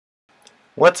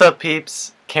What's up,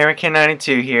 peeps?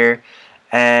 K92 here,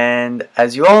 and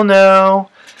as you all know,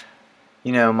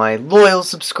 my loyal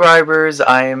subscribers,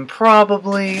 I am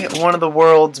probably one of the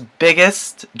world's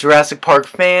biggest Jurassic Park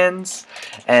fans,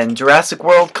 and Jurassic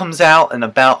World comes out in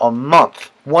about a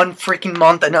month. One freaking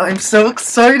month, and I'm so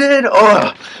excited!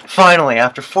 Oh, finally,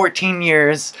 after 14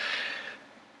 years,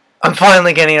 I'm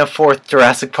finally getting a fourth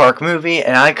Jurassic Park movie,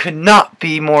 and I could not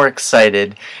be more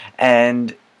excited.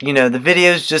 And the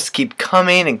videos just keep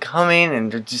coming and coming,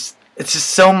 and it's just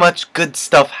so much good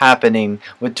stuff happening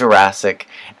with Jurassic.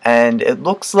 And it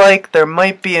looks like there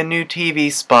might be a new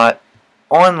TV spot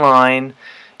online,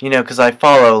 because I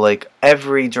follow like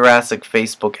every Jurassic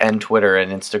Facebook and Twitter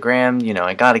and Instagram.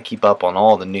 I gotta keep up on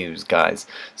all the news, guys.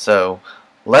 So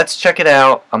let's check it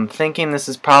out. I'm thinking this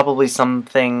is probably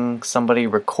something somebody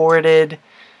recorded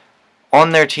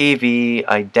on their TV.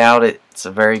 I doubt it's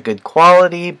a very good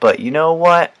quality, but you know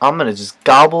what? I'm gonna just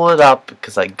gobble it up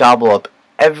because I gobble up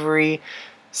every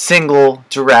single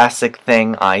Jurassic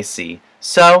thing I see.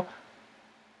 So,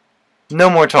 no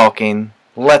more talking.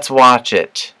 Let's watch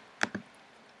it.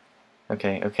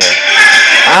 Okay.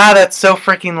 Ah, that's so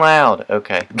freaking loud.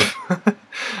 Okay.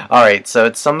 Alright, so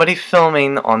it's somebody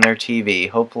filming on their TV.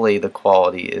 Hopefully the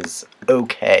quality is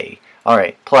okay.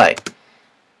 Alright, play.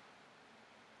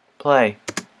 Play.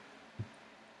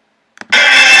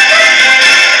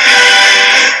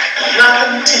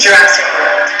 Welcome to Jurassic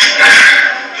World.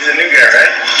 He's a new guy,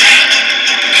 right?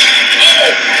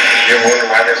 You ever wonder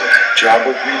why there's a job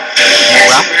with me?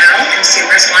 As you know,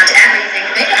 consumers want everything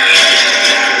bigger.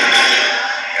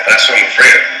 Yeah, that's what I'm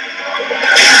afraid of.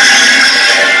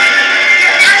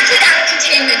 Now take out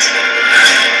containment.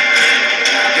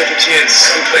 Get the kids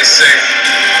someplace safe.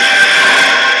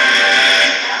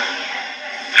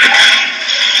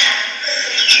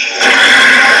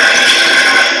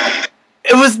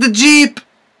 It was the Jeep!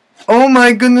 Oh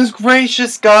my goodness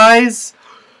gracious, guys!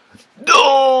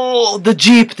 Oh, the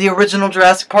Jeep, the original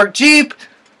Jurassic Park Jeep!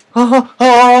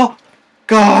 Oh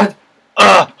God!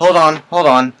 Hold on.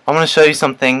 I'm gonna show you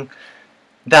something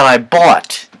that I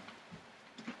bought.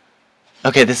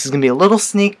 Okay, this is gonna be a little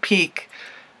sneak peek.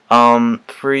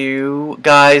 For you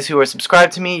guys who are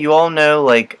subscribed to me, you all know,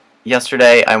 like,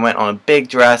 yesterday I went on a big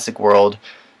Jurassic World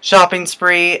shopping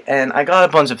spree, and I got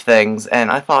a bunch of things,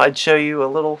 and I thought I'd show you a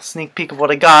little sneak peek of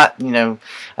what I got. I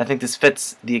think this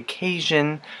fits the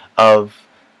occasion of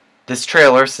this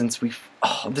trailer, since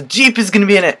the Jeep is gonna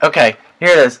be in it. Okay, here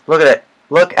it is. Look at it.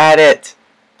 Look at it.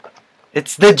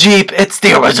 It's the Jeep. It's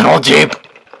the original Jeep.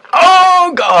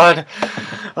 Oh God.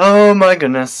 Oh my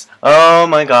goodness. Oh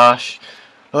my gosh.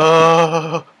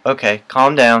 Oh. Okay,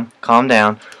 calm down.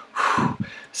 Whew.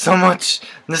 So much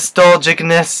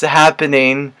nostalgicness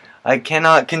happening. I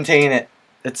cannot contain it.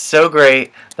 It's so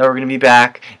great that we're going to be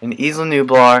back in Isla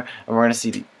Nublar, and we're going to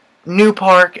see the new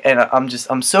park, and I'm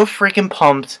so freaking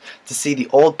pumped to see the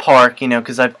old park,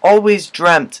 because I've always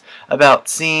dreamt about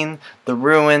seeing the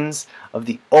ruins of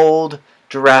the old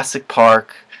Jurassic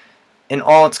Park in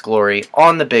all its glory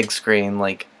on the big screen.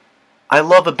 Like, I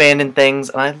love abandoned things,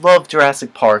 and I love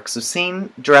Jurassic Park, so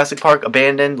seeing Jurassic Park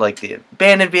abandoned, like the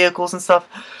abandoned vehicles and stuff,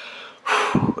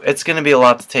 it's gonna be a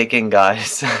lot to take in,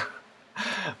 guys.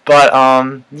 But,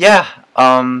 yeah,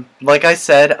 like I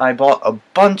said, I bought a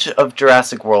bunch of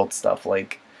Jurassic World stuff.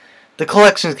 Like, the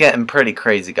collection's getting pretty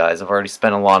crazy, guys. I've already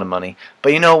spent a lot of money.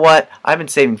 But you know what? I've been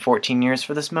saving 14 years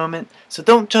for this moment, so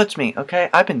don't judge me, okay?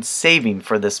 I've been saving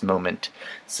for this moment.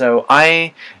 So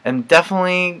I am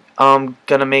definitely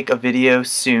gonna make a video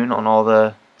soon on all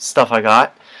the stuff I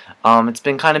got. It's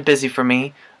been kind of busy for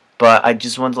me, but I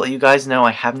just wanted to let you guys know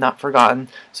I have not forgotten.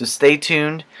 So stay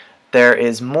tuned. There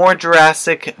is more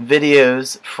Jurassic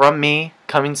videos from me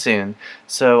coming soon.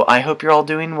 So I hope you're all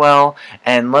doing well,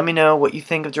 and let me know what you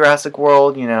think of Jurassic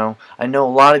World. I know a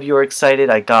lot of you are excited.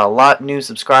 I got a lot of new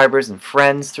subscribers and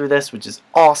friends through this, which is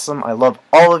awesome. I love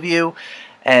all of you.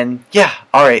 And yeah,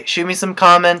 alright, shoot me some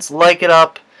comments, like it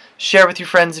up, share with your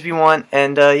friends if you want,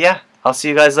 and yeah, I'll see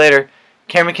you guys later.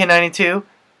 K92,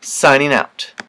 signing out.